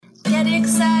Get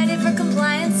excited for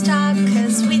compliance talk,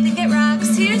 cause we think it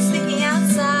rocks. Here's thinking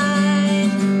outside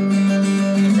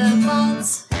the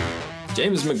vaults.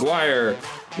 James McGuire,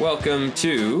 welcome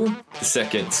to the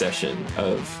second session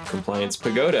of Compliance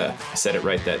Pagoda. I said it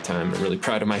right that time. I'm really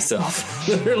proud of myself.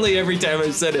 Literally every time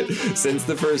I've said it since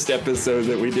the first episode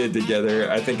that we did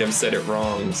together, I think I've said it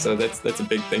wrong. So that's a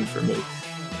big thing for me.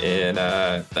 And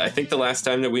I think the last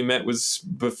time that we met was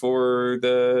before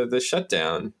the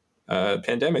shutdown,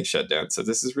 pandemic shutdown. So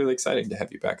this is really exciting to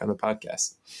have you back on the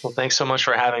podcast. Well, thanks so much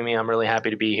for having me. I'm really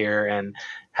happy to be here and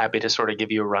happy to sort of give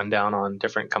you a rundown on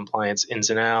different compliance ins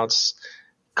and outs,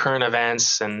 current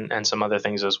events, and some other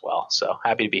things as well. So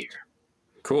happy to be here.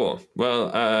 Cool. Well,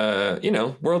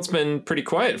 world's been pretty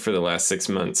quiet for the last 6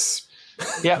 months.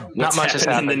 Yeah, not much has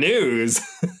happened in the news.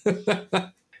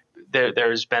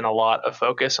 There's been a lot of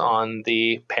focus on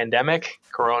the pandemic,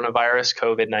 coronavirus,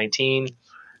 COVID-19,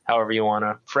 however you want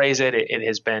to phrase it. It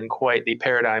has been quite the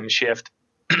paradigm shift,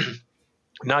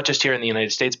 not just here in the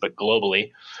United States, but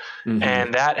globally. Mm-hmm.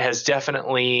 And that has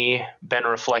definitely been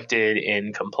reflected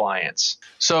in compliance.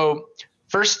 So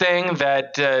first thing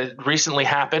that recently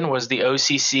happened was the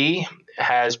OCC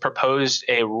has proposed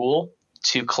a rule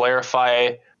to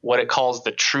clarify what it calls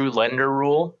the true lender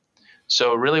rule.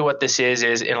 So really what this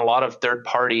is in a lot of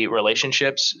third-party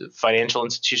relationships, financial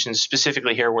institutions,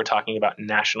 specifically here we're talking about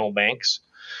national banks.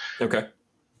 Okay.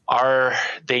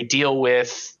 They deal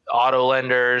with auto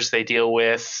lenders, they deal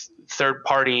with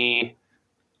third-party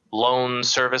loan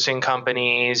servicing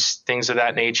companies, things of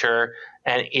that nature.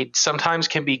 And it sometimes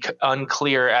can be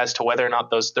unclear as to whether or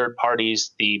not those third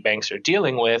parties the banks are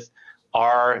dealing with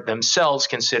are themselves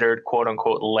considered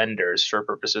quote-unquote lenders for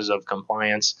purposes of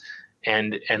compliance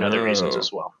and other reasons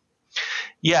as well.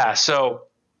 Yeah, so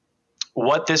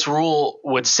what this rule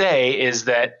would say is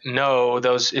that no,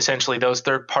 those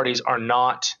third parties are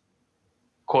not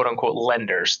quote unquote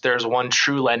lenders. There's one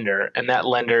true lender, and that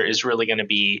lender is really going to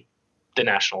be the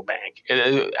national bank.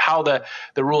 How the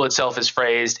rule itself is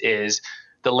phrased is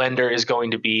the lender is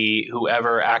going to be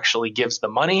whoever actually gives the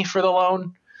money for the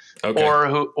loan, okay,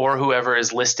 or whoever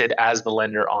is listed as the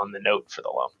lender on the note for the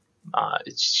loan.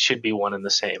 It should be one and the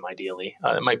same, ideally.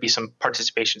 It might be some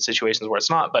participation situations where it's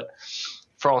not, but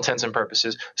for all intents and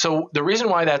purposes. So the reason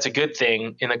why that's a good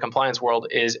thing in the compliance world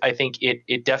is I think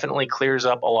it definitely clears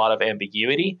up a lot of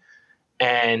ambiguity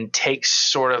and takes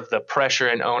sort of the pressure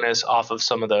and onus off of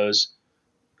some of those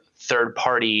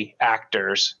third-party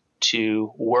actors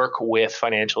to work with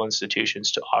financial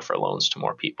institutions to offer loans to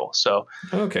more people. So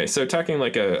okay, so talking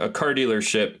like a car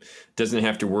dealership doesn't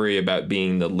have to worry about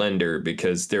being the lender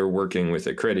because they're working with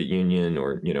a credit union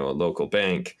or a local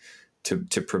bank to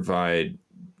provide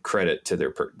credit to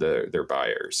their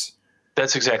buyers.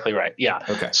 That's exactly right. Yeah.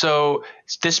 Okay. So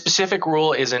this specific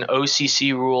rule is an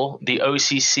OCC rule. The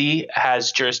OCC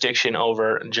has jurisdiction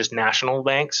over just national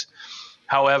banks.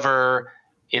 However,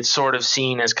 it's sort of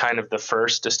seen as kind of the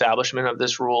first establishment of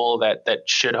this rule that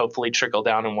should hopefully trickle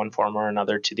down in one form or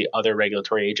another to the other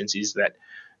regulatory agencies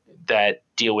that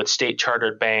deal with state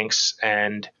chartered banks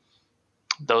and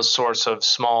those sorts of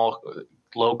small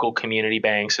local community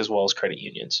banks as well as credit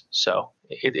unions. So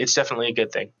it's definitely a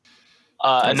good thing.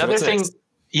 Another thing, next?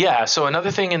 Yeah. So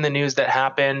another thing in the news that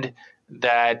happened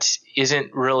that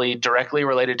isn't really directly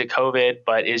related to COVID,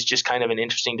 but is just kind of an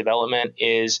interesting development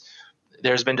is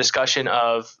there's been discussion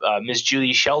of Ms.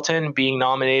 Julie Shelton being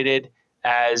nominated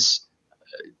as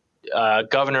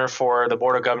governor for the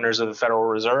Board of Governors of the Federal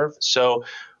Reserve. So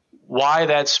why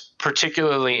that's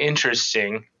particularly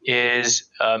interesting is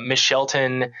Ms.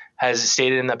 Shelton has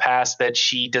stated in the past that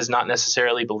she does not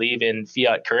necessarily believe in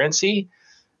fiat currency,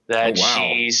 that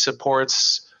she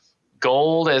supports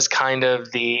gold as kind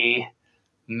of the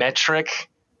metric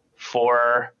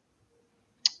for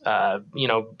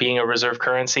being a reserve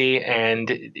currency.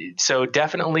 And so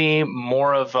definitely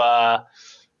more of a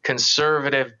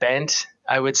conservative bent,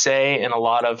 I would say, in a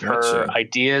lot of her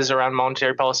ideas around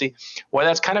monetary policy. Why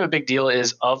that's kind of a big deal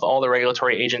is of all the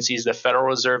regulatory agencies, the Federal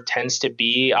Reserve tends to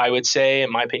be, I would say,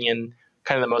 in my opinion,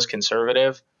 kind of the most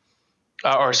conservative.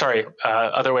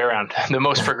 Other way around, the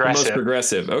most progressive. The most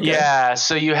progressive, okay. Yeah,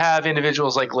 so you have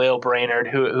individuals like Lael Brainerd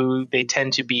who they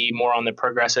tend to be more on the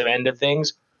progressive end of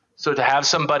things. So to have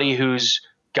somebody who's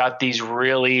got these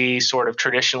really sort of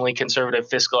traditionally conservative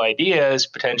fiscal ideas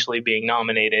potentially being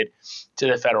nominated to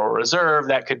the Federal Reserve,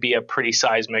 that could be a pretty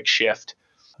seismic shift.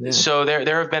 Yeah. So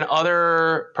there have been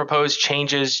other proposed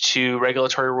changes to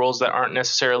regulatory rules that aren't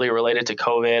necessarily related to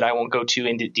COVID. I won't go too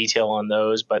into detail on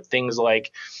those, but things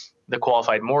like the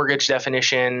qualified mortgage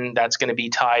definition, that's going to be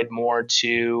tied more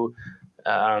to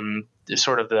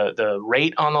sort of the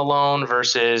rate on the loan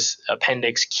versus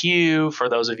Appendix Q. For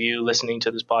those of you listening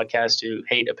to this podcast who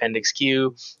hate Appendix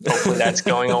Q, hopefully that's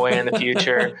going away in the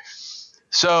future.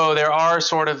 So there are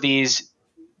sort of these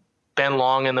been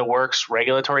long in the works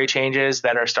regulatory changes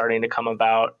that are starting to come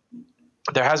about.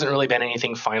 There hasn't really been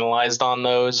anything finalized on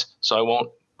those, so I won't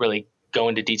really go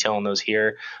into detail on those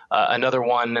here. Another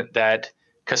one that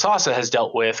Kasasa has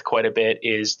dealt with quite a bit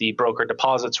is the broker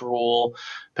deposits rule,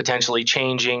 potentially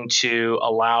changing to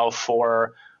allow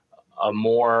for a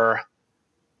more,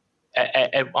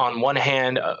 on one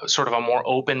hand, sort of a more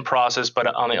open process, but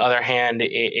on the other hand,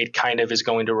 it kind of is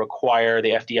going to require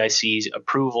the FDIC's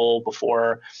approval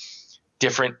before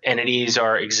different entities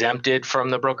are exempted from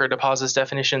the broker deposits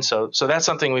definition. So that's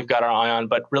something we've got our eye on,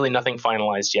 but really nothing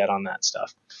finalized yet on that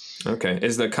stuff. Okay.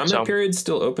 Is the comment period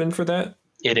still open for that?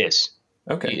 It is.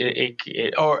 Okay.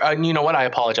 You know what? I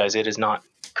apologize. It is not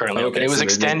currently open. It was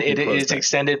extended. It is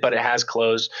extended, but it has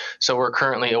closed. So we're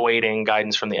currently awaiting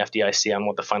guidance from the FDIC on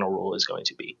what the final rule is going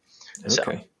to be. Okay.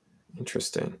 So,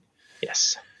 interesting.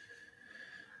 Yes.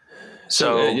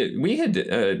 So we had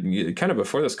kind of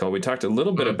before this call, we talked a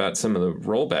little bit about some of the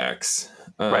rollbacks.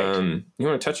 Right. You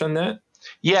want to touch on that?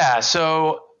 Yeah.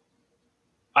 So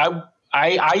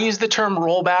I use the term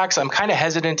rollbacks. I'm kind of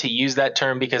hesitant to use that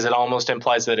term because it almost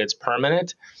implies that it's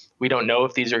permanent. We don't know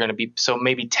if these are going to be, so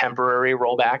maybe temporary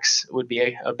rollbacks would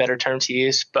be a better term to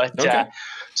use. But okay.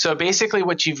 So basically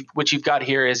what you've got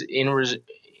here is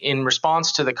in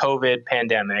response to the COVID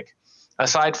pandemic,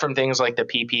 aside from things like the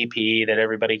PPP that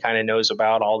everybody kind of knows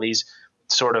about, all these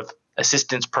sort of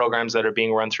assistance programs that are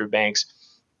being run through banks,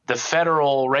 the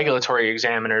federal regulatory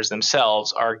examiners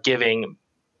themselves are giving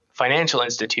financial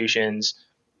institutions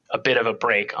a bit of a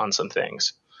break on some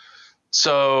things.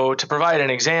 So to provide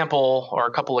an example or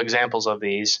a couple examples of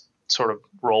these sort of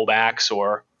rollbacks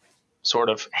or sort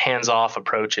of hands-off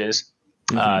approaches,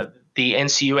 the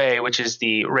NCUA, which is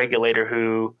the regulator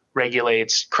who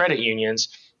regulates credit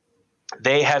unions,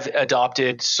 they have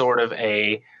adopted sort of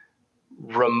a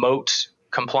remote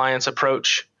compliance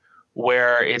approach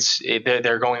where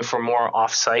they're going for more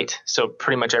off-site. So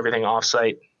pretty much everything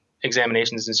off-site,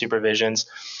 examinations and supervisions.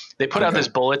 They put out this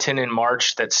bulletin in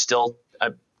March that's still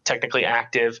technically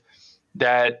active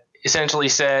that essentially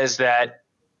says that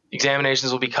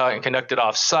examinations will be conducted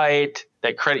off-site,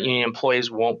 that credit union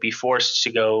employees won't be forced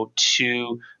to go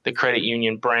to the credit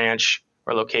union branch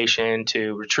or location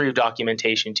to retrieve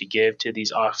documentation to give to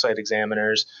these off-site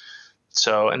examiners.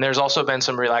 So, and there's also been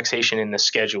some relaxation in the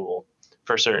schedule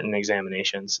for certain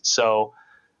examinations. So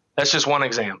that's just one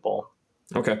example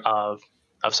of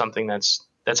something that's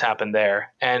happened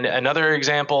there. And another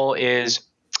example is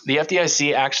the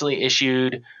FDIC actually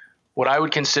issued what I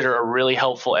would consider a really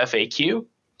helpful FAQ.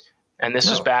 And this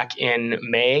was back in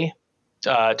May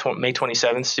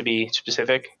 27th to be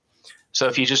specific. So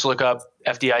if you just look up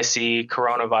FDIC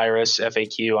coronavirus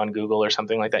FAQ on Google or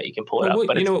something like that, you can pull it up.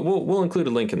 But we'll include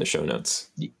a link in the show notes.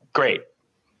 Great.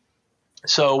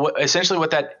 So essentially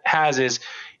what that has is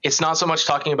it's not so much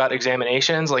talking about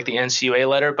examinations like the NCUA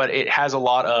letter, but it has a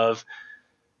lot of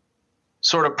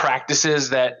sort of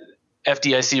practices that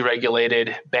FDIC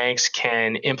regulated banks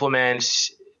can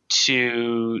implement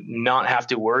to not have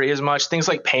to worry as much. Things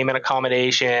like payment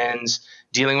accommodations,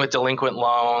 dealing with delinquent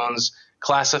loans,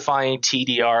 classifying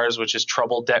TDRs, which is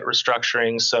troubled debt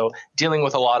restructuring. So dealing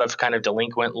with a lot of kind of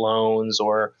delinquent loans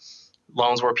or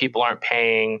loans where people aren't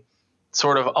paying,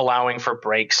 sort of allowing for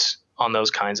breaks on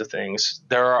those kinds of things.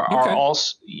 There are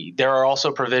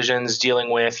also provisions dealing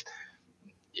with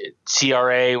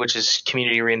CRA, which is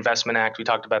Community Reinvestment Act. We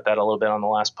talked about that a little bit on the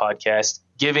last podcast,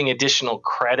 giving additional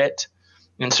credit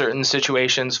in certain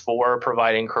situations for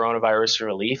providing coronavirus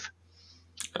relief.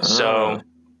 So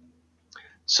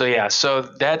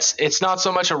it's not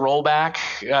so much a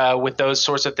rollback with those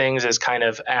sorts of things as kind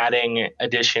of adding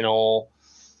additional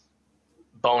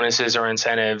bonuses or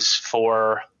incentives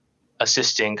for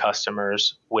assisting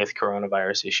customers with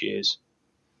coronavirus issues.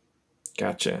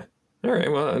 Gotcha. All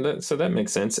right. Well, so that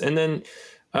makes sense. And then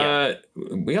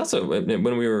we also,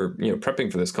 when we were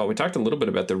prepping for this call, we talked a little bit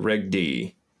about the Reg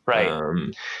D. Right.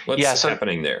 What's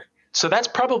happening there? So that's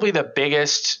probably the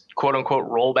biggest quote unquote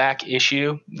rollback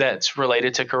issue that's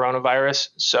related to coronavirus.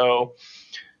 So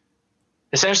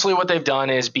essentially what they've done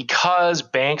is, because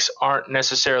banks aren't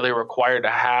necessarily required to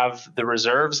have the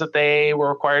reserves that they were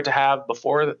required to have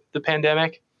before the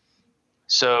pandemic.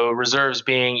 So reserves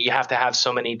being you have to have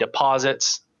so many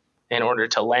deposits in order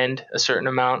to lend a certain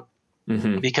amount,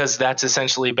 because that's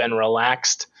essentially been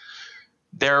relaxed.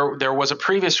 There was a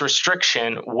previous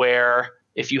restriction where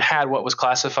if you had what was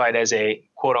classified as a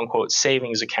quote unquote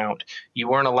savings account, you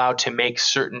weren't allowed to make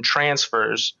certain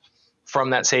transfers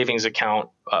from that savings account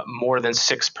more than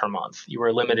 6 per month. You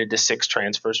were limited to 6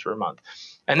 transfers per month.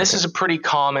 And this is a pretty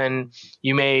common,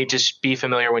 you may just be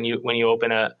familiar when you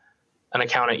open an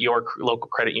account at your local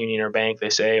credit union or bank. They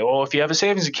say, oh, if you have a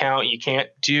savings account, you can't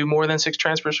do more than 6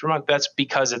 transfers per month. That's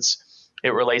because it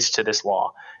relates to this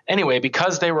law. Anyway,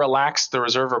 because they relaxed the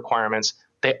reserve requirements,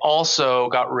 they also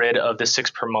got rid of the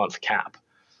 6 per month cap.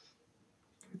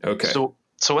 Okay.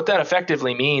 So what that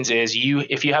effectively means is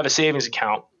if you have a savings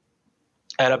account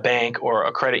at a bank or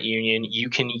a credit union, you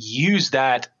can use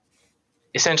that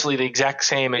essentially the exact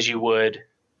same as you would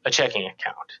a checking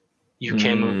account. You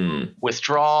can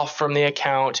withdraw from the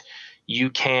account, you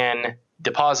can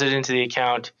deposit into the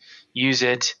account, use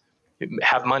it,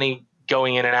 have money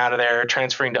going in and out of there,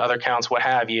 transferring to other accounts, what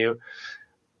have you,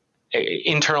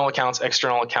 internal accounts,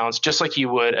 external accounts, just like you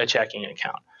would a checking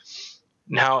account.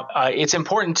 Now, it's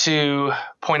important to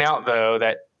point out, though,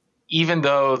 that even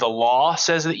though the law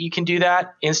says that you can do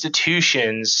that,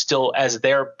 institutions still, as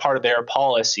their part of their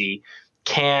policy,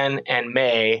 can and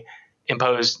may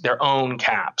impose their own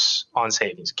caps on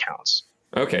savings accounts.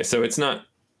 Okay, so it's not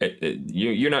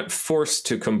you're not forced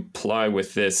to comply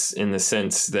with this in the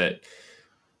sense that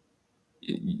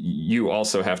you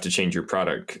also have to change your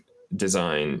product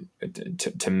design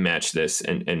to match this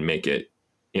and make it.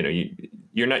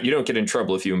 You don't get in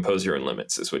trouble if you impose your own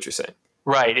limits, is what you're saying.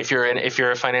 Right. If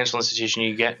you're a financial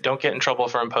institution, don't get in trouble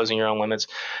for imposing your own limits.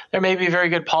 There may be very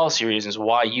good policy reasons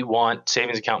why you want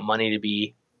savings account money to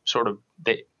be sort of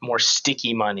the more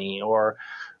sticky money, or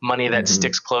money that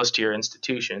sticks close to your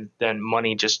institution, than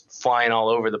money just flying all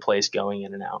over the place, going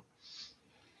in and out.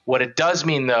 What it does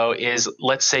mean, though, is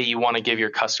let's say you want to give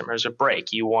your customers a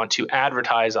break. You want to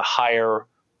advertise a higher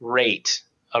rate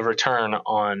of return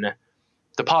on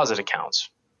deposit accounts.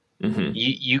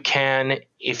 You can,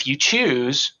 if you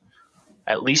choose,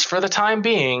 at least for the time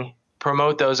being,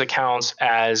 promote those accounts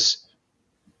as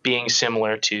being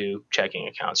similar to checking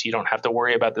accounts. You don't have to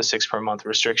worry about the 6 per month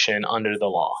restriction under the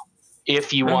law.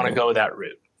 If you want to go that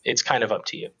route, it's kind of up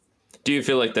to you. Do you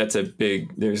feel like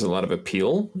there's a lot of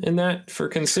appeal in that for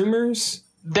consumers?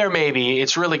 There may be.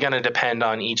 It's really going to depend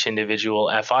on each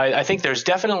individual FI. I think there's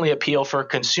definitely appeal for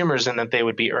consumers in that they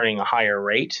would be earning a higher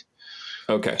rate.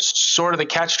 Okay. Sort of the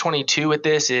catch-22 with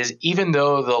this is, even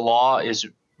though the law is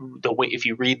the way, if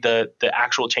you read the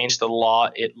actual change to the law,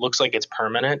 it looks like it's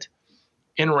permanent.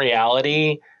 In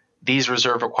reality, these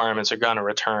reserve requirements are going to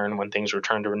return when things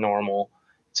return to normal.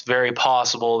 It's very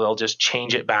possible they'll just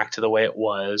change it back to the way it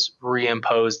was,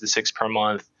 reimpose the 6 per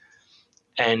month,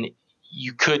 and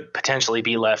you could potentially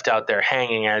be left out there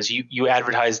hanging as you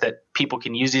advertise that people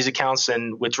can use these accounts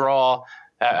and withdraw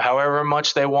however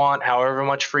much they want, however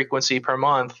much frequency per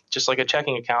month, just like a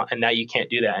checking account, and now you can't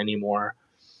do that anymore.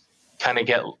 Kind of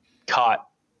get caught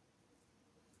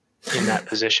in that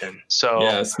position. So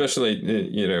yeah, especially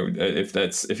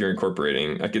if you're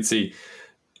incorporating, I could see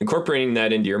incorporating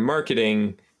that into your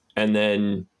marketing, and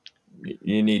then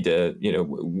you need to,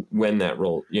 when that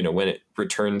role, when it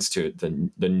returns to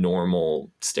the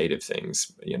normal state of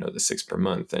things, the 6 per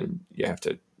month, and you have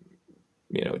to,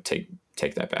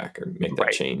 take that back or make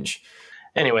that change.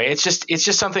 Anyway, it's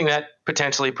just something that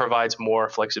potentially provides more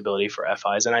flexibility for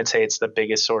FIs, and I'd say it's the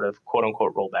biggest sort of quote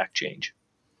unquote rollback change.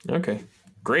 Okay,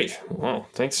 great. Well,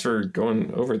 thanks for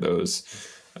going over those.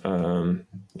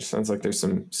 It sounds like there's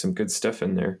some good stuff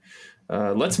in there.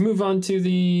 Let's move on to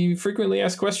the frequently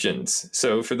asked questions.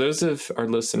 So for those of our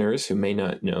listeners who may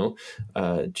not know,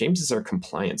 James is our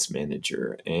compliance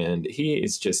manager, and he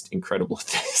is just incredible at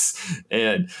this.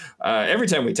 And every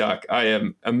time we talk, I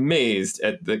am amazed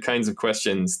at the kinds of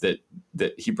questions that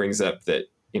he brings up that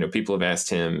people have asked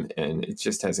him, and it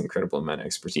just has incredible amount of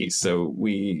expertise. So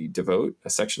we devote a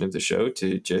section of the show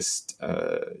to just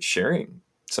sharing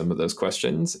some of those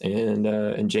questions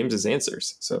and James's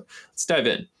answers. So let's dive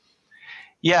in.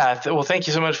 Yeah. Well, thank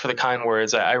you so much for the kind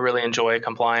words. I really enjoy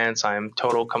compliance. I'm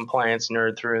total compliance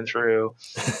nerd through and through.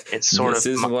 It's this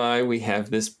is why we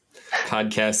have this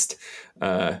podcast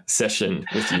session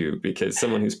with you, because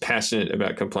someone who's passionate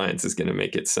about compliance is going to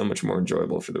make it so much more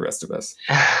enjoyable for the rest of us.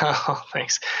 Oh,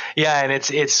 thanks. Yeah. And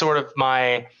it's sort of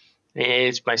my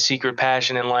secret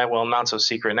passion in life. Well, not so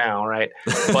secret now, right?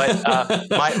 But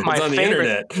my it's on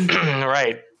favorite, the internet.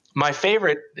 Right. My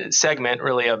favorite segment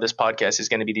really of this podcast is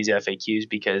going to be these FAQs,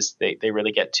 because they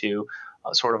really get to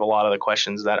sort of a lot of the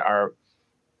questions that our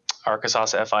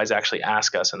Kasasa FIs actually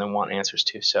ask us and then want answers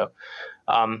to. So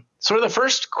sort of the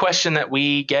first question that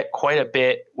we get quite a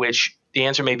bit, which the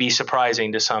answer may be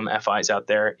surprising to some FIs out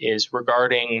there, is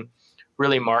regarding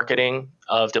really marketing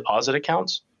of deposit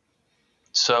accounts.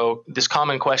 So this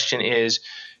common question is,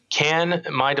 can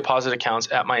my deposit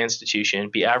accounts at my institution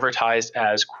be advertised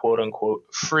as quote unquote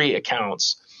free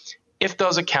accounts if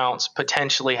those accounts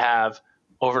potentially have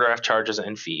overdraft charges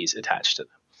and fees attached to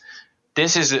them?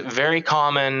 This is very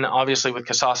common, obviously, with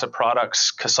Kasasa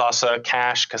products, Kasasa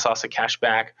Cash, Kasasa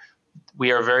Cashback.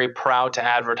 We are very proud to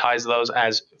advertise those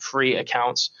as free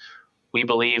accounts. We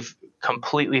believe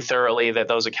completely thoroughly that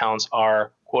those accounts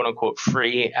are quote unquote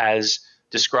free as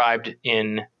described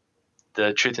in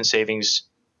the Truth in Savings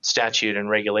statute and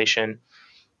regulation.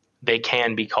 They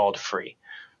can be called free.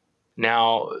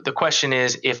 Now, the question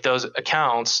is, if those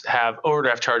accounts have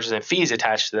overdraft charges and fees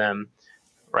attached to them,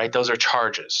 right, those are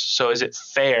charges. So is it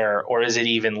fair or is it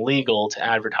even legal to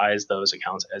advertise those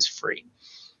accounts as free?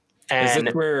 And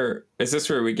is this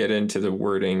where we get into the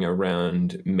wording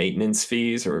around maintenance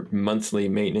fees or monthly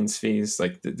maintenance fees?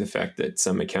 Like the fact that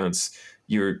some accounts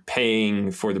you're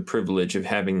paying for the privilege of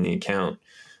having the account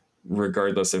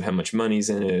regardless of how much money's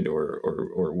in it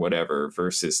or whatever,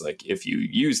 versus like if you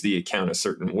use the account a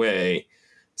certain way,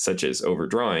 such as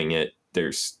overdrawing it,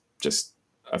 there's just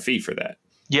a fee for that.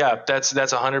 Yeah, that's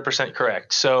 100%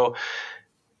 correct. So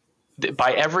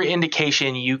by every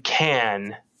indication, you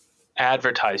can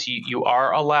advertise. You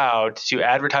are allowed to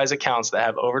advertise accounts that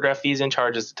have overdraft fees and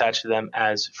charges attached to them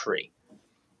as free.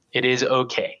 It is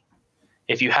okay.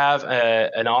 If you have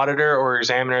an auditor or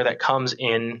examiner that comes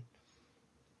in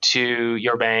to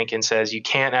your bank and says you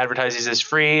can't advertise these as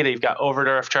free, they've got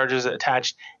overdraft charges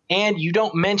attached, and you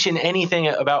don't mention anything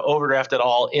about overdraft at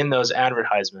all in those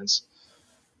advertisements,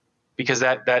 because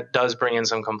that does bring in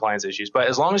some compliance issues. But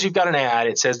as long as you've got an ad,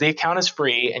 it says the account is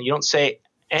free, and you don't say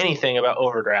anything about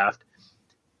overdraft,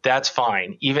 that's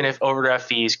fine, even if overdraft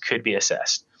fees could be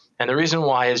assessed. And the reason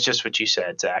why is just what you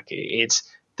said, Zach.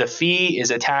 It's the fee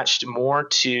is attached more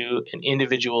to an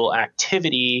individual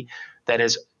activity that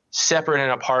is separate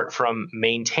and apart from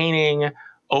maintaining,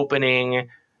 opening,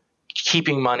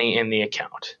 keeping money in the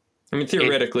account. I mean,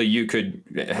 theoretically, you could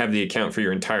have the account for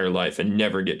your entire life and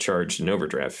never get charged an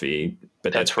overdraft fee,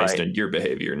 but that's based on your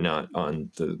behavior, not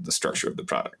on the structure of the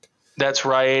product. That's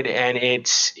right, and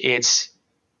it's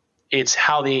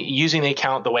how using the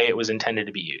account the way it was intended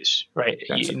to be used, right?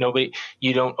 Gotcha.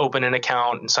 You don't open an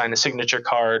account and sign a signature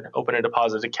card, open a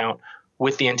deposit account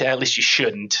with the intent, at least you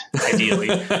shouldn't, ideally,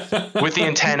 with the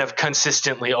intent of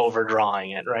consistently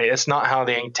overdrawing it, right? It's not how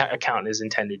the account is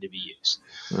intended to be used.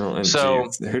 Well, and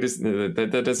so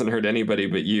that doesn't hurt anybody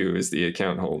but you as the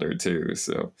account holder too.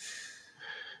 So,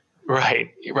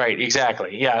 right,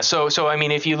 exactly, yeah. So I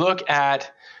mean, if you look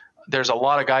at, there's a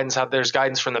lot of guidance out. There's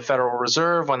guidance from the Federal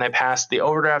Reserve when they passed the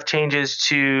overdraft changes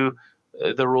to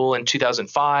the rule in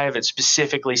 2005. It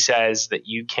specifically says that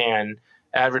you can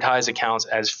advertise accounts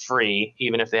as free,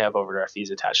 even if they have overdraft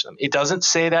fees attached to them. It doesn't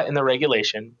say that in the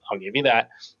regulation. I'll give you that.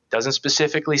 It doesn't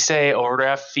specifically say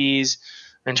overdraft fees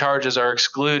and charges are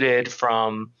excluded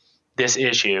from this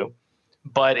issue,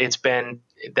 but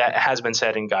that has been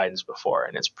said in guidance before,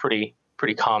 and it's pretty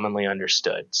commonly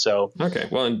understood. So okay,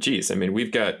 well, and geez, I mean,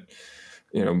 we've got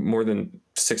more than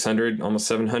 600, almost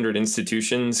 700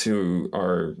 institutions who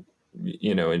are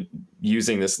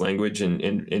using this language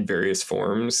in various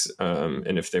forms.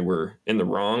 And if they were in the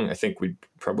wrong, I think we'd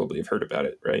probably have heard about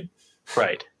it, right?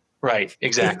 Right.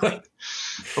 Exactly.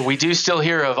 We do still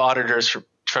hear of auditors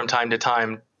from time to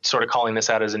time sort of calling this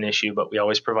out as an issue, but we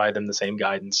always provide them the same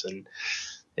guidance, and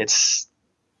it's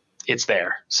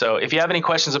there. So if you have any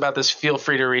questions about this, feel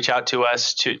free to reach out to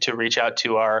us, to reach out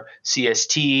to our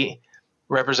CST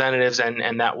representatives,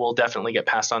 and that will definitely get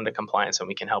passed on to compliance, and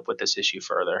we can help with this issue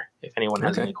further if anyone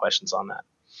has any questions on that.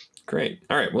 Great.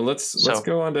 All right. Well, let's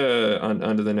go on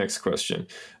to the next question.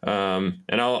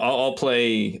 And I'll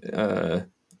play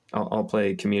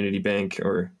community bank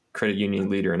or credit union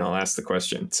leader, and I'll ask the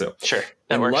question. So sure.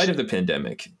 In light of the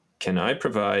pandemic, can I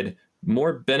provide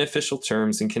more beneficial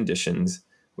terms and conditions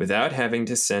without having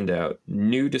to send out a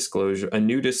new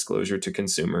disclosure to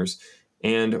consumers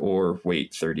and or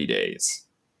wait 30 days?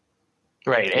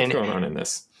 Right. What's going on in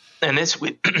this? And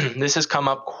this has come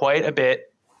up quite a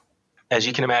bit, as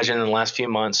you can imagine, in the last few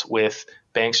months, with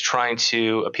banks trying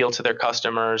to appeal to their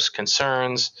customers'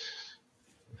 concerns,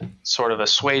 sort of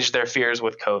assuage their fears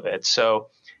with COVID. So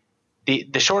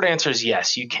the short answer is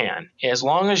yes, you can. As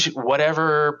long as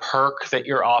whatever perk that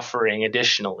you're offering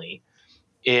additionally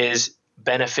is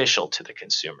beneficial to the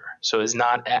consumer. So it's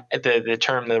not the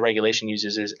term the regulation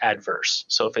uses is adverse.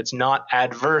 So if it's not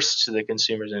adverse to the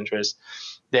consumer's interest,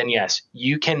 then yes,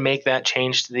 you can make that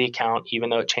change to the account, even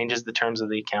though it changes the terms of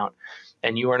the account.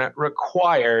 And you are not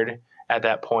required at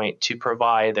that point to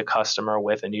provide the customer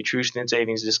with a new Truth in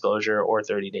Savings disclosure or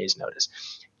 30 days notice.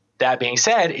 That being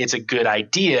said, it's a good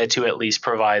idea to at least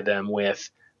provide them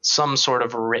with some sort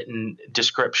of written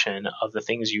description of the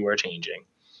things you are changing.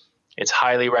 It's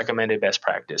highly recommended best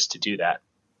practice to do that.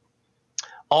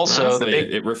 Also, honestly,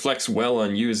 it reflects well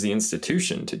on you as the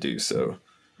institution to do so.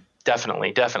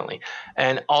 Definitely.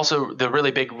 And also the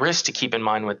really big risk to keep in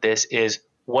mind with this is,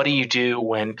 what do you do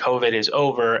when COVID is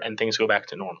over and things go back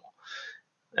to normal?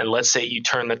 And let's say you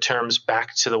turn the terms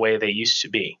back to the way they used to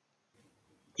be.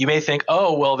 You may think,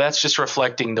 oh, well, that's just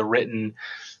reflecting the written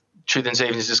truth and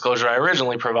savings disclosure I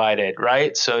originally provided,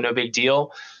 right? So no big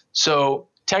deal. So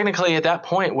technically at that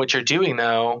point, what you're doing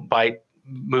though, by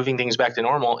moving things back to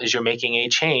normal, is you're making a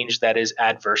change that is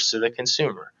adverse to the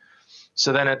consumer.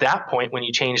 So then at that point, when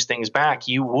you change things back,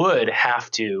 you would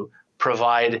have to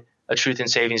provide a truth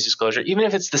and savings disclosure. Even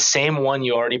if it's the same one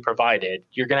you already provided,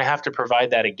 you're going to have to provide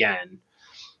that again,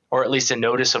 or at least a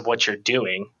notice of what you're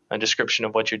doing, a description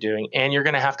of what you're doing. And you're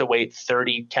going to have to wait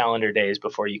 30 calendar days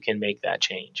before you can make that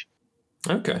change.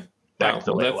 Okay. Back to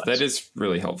the way it was. That is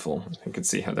really helpful. I can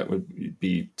see how that would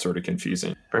be sort of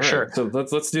confusing. For sure. So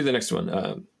let's do the next one.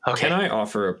 Okay. Can I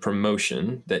offer a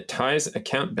promotion that ties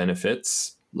account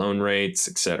benefits, loan rates,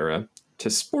 etc., to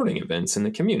sporting events in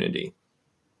the community?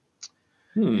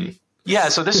 Yeah,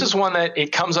 so this is one that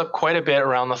it comes up quite a bit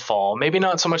around the fall. Maybe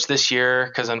not so much this year,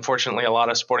 because unfortunately a lot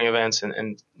of sporting events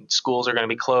and schools are going to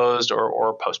be closed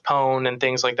or postponed and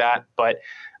things like that. But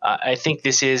I think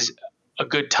this is a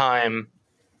good time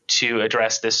to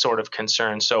address this sort of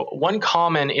concern. So one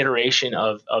common iteration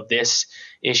of this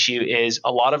issue is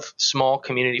a lot of small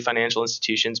community financial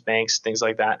institutions, banks, things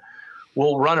like that,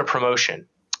 will run a promotion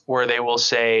where they will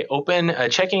say, open a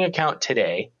checking account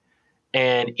today,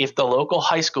 and if the local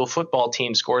high school football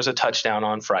team scores a touchdown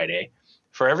on Friday,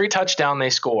 for every touchdown they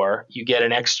score, you get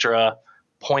an extra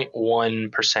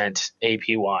 0.1%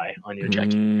 APY on your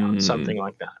checking account, something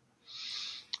like that.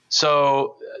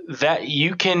 So that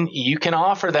you can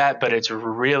offer that, but it's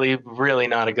really, really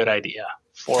not a good idea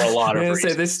for a lot of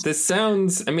reasons. This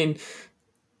sounds, I mean,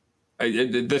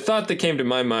 the thought that came to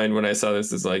my mind when I saw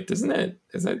this is like, does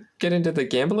that get into the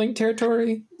gambling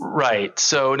territory? Right.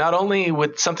 So not only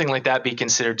would something like that be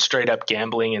considered straight up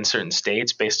gambling in certain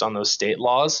states based on those state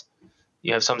laws,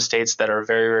 you have some states that are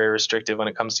very, very restrictive when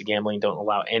it comes to gambling, don't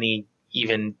allow any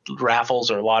even raffles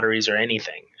or lotteries or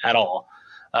anything at all.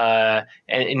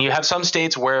 And you have some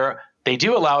states where they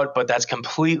do allow it, but that's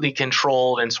completely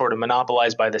controlled and sort of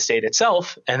monopolized by the state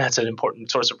itself. And that's an important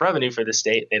source of revenue for the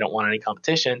state. They don't want any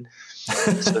competition.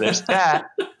 So there's that.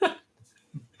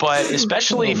 But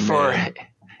especially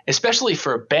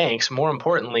for banks, more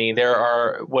importantly, there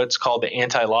are what's called the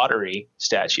anti-lottery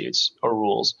statutes or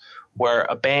rules, where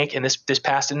a bank, and this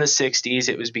passed in the 60s,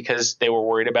 it was because they were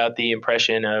worried about the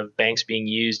impression of banks being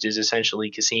used as essentially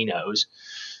casinos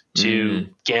to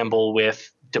gamble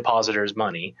with depositors'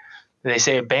 money. They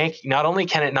say a bank, not only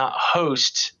can it not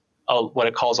host what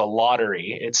it calls a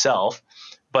lottery itself,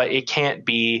 but it can't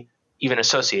be even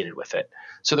associated with it.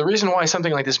 So the reason why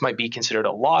something like this might be considered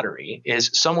a lottery is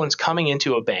someone's coming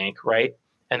into a bank, right,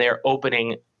 and they're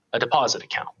opening a deposit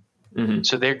account. Mm-hmm.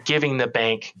 So they're giving the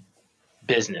bank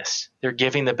business. They're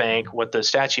giving the bank what the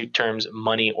statute terms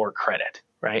money or credit,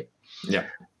 right? Yeah.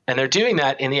 And they're doing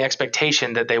that in the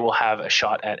expectation that they will have a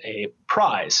shot at a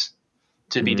prize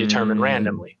to be determined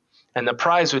randomly. And the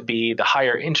prize would be the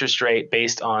higher interest rate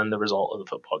based on the result of the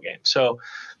football game. So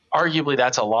arguably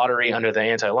that's a lottery under the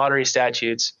anti-lottery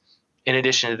statutes, in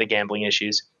addition to the gambling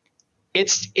issues.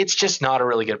 It's just not a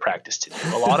really good practice to do.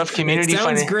 A lot of community it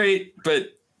sounds great, but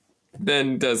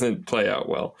then doesn't play out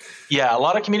well. Yeah, a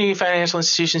lot of community financial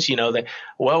institutions,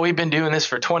 we've been doing this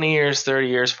for 20 years, 30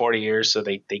 years, 40 years, so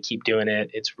they keep doing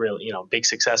it. It's really, big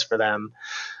success for them.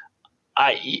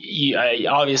 I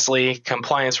obviously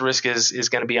compliance risk is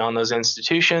going to be on those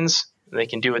institutions. They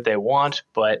can do what they want,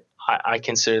 but I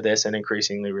consider this an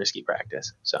increasingly risky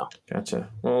practice. So gotcha.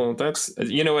 Well, that's,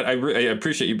 what, I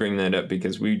appreciate you bringing that up,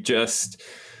 because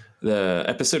the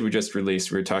episode we just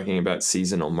released, we were talking about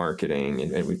seasonal marketing,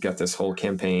 and we've got this whole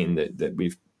campaign that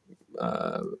we've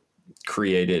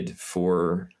created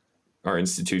for our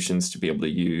institutions to be able to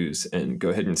use and go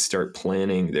ahead and start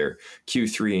planning their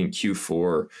Q3 and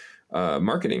Q4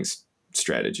 marketing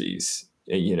strategies,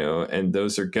 and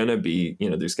those are going to be,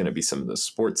 there's going to be some of the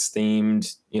sports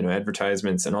themed,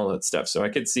 advertisements and all that stuff. So I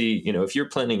could see, if you're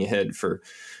planning ahead for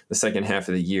the second half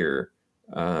of the year,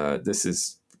 this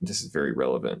is very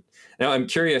relevant. Now I'm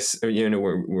curious,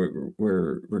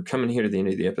 we're coming here to the end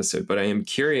of the episode, but I am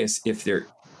curious if there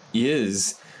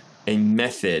is a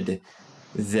method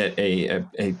that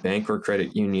a bank or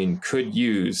credit union could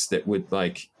use that would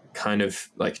kind of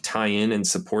like tie in and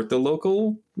support the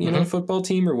local, football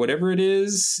team or whatever it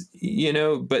is,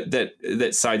 but that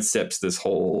sidesteps this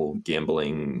whole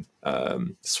gambling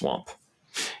swamp.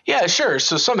 Yeah, sure.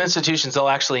 So some institutions, they'll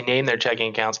actually name their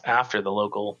checking accounts after the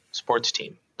local sports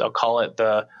team. They'll call it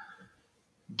the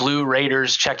Blue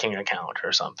Raiders checking account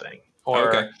or something.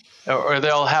 Or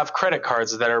they'll have credit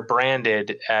cards that are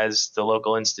branded as the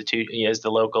local as the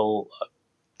local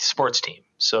sports team.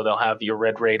 So they'll have your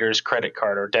Red Raiders credit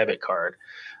card or debit card.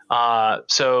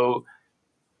 So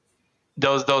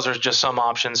those are just some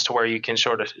options to where you can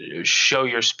sort of show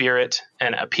your spirit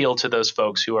and appeal to those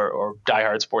folks who are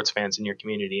diehard sports fans in your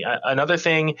community. Another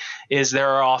thing is there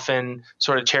are often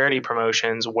sort of charity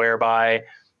promotions whereby,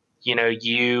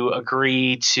 you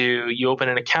agree you open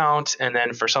an account, and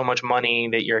then for so much money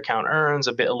that your account earns,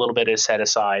 a little bit is set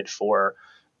aside for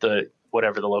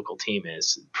whatever the local team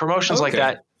is. Promotions like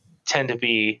that tend to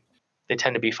be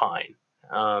fine.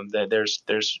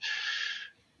 There's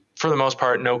for the most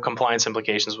part, no compliance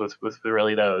implications with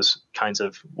really those kinds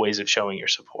of ways of showing your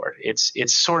support.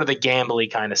 It's sort of the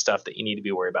gambly kind of stuff that you need to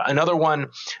be worried about. Another one,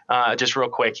 just real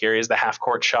quick here, is the half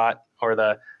court shot or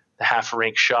the half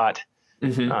rink shot.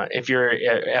 Mm-hmm. If you're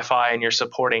a FI and you're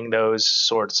supporting those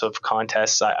sorts of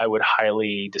contests, I would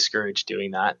highly discourage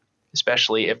doing that,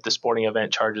 especially if the sporting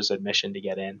event charges admission to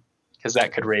get in, because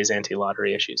that could raise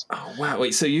anti-lottery issues. Oh, wow.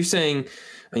 Wait, so you're saying,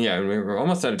 we're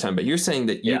almost out of time, but you're saying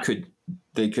that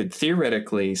they could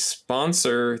theoretically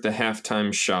sponsor the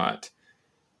halftime shot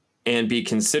and be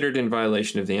considered in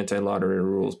violation of the anti-lottery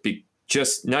rules.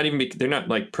 They're not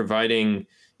like providing,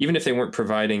 even if they weren't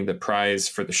providing the prize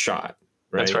for the shot,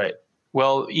 right? That's right.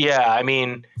 Well, yeah, I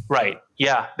mean, right.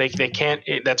 Yeah, they can't,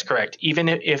 that's correct. Even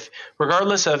if,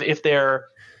 regardless of if they're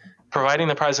providing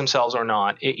the prize themselves or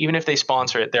not, even if they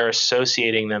sponsor it, they're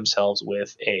associating themselves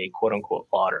with a quote unquote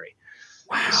lottery.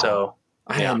 Wow. So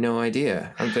I had no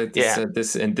idea.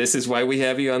 This is why we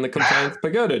have you on the Compliance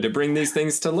Pagoda, to bring these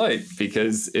things to light,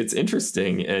 because it's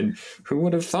interesting. And who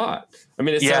would have thought? I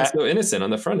mean, it sounds so innocent on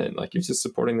the front end, like you're just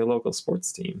supporting the local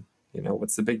sports team.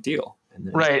 What's the big deal?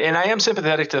 Right. And I am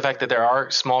sympathetic to the fact that there are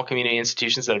small community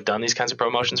institutions that have done these kinds of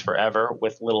promotions forever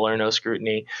with little or no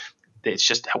scrutiny. It's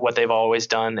just what they've always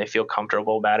done. They feel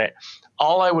comfortable about it.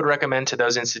 All I would recommend to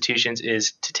those institutions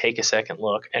is to take a second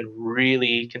look and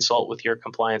really consult with your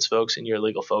compliance folks and your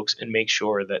legal folks and make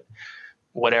sure that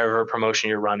whatever promotion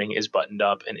you're running is buttoned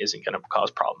up and isn't going to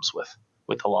cause problems with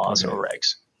the laws or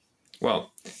regs.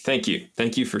 Well, thank you.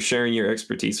 Thank you for sharing your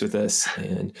expertise with us.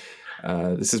 And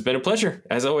this has been a pleasure,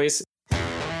 as always.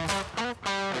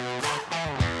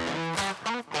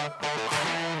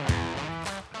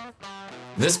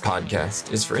 This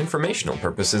podcast is for informational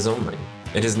purposes only.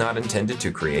 It is not intended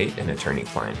to create an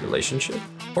attorney-client relationship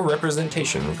or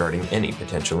representation regarding any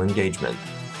potential engagement.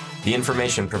 The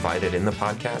information provided in the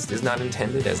podcast is not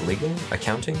intended as legal,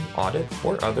 accounting, audit,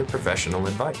 or other professional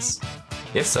advice.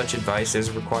 If such advice is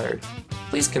required,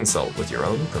 please consult with your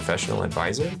own professional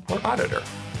advisor or auditor.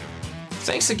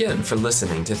 Thanks again for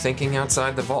listening to Thinking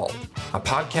Outside the Vault, a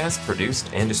podcast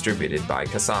produced and distributed by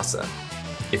Kasasa.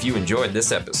 If you enjoyed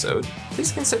this episode,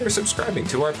 please consider subscribing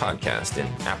to our podcast in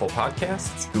Apple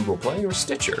Podcasts, Google Play, or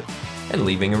Stitcher, and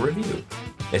leaving a review.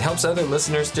 It helps other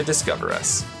listeners to discover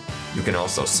us. You can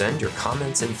also send your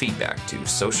comments and feedback to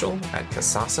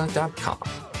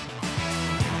social@kasasa.com.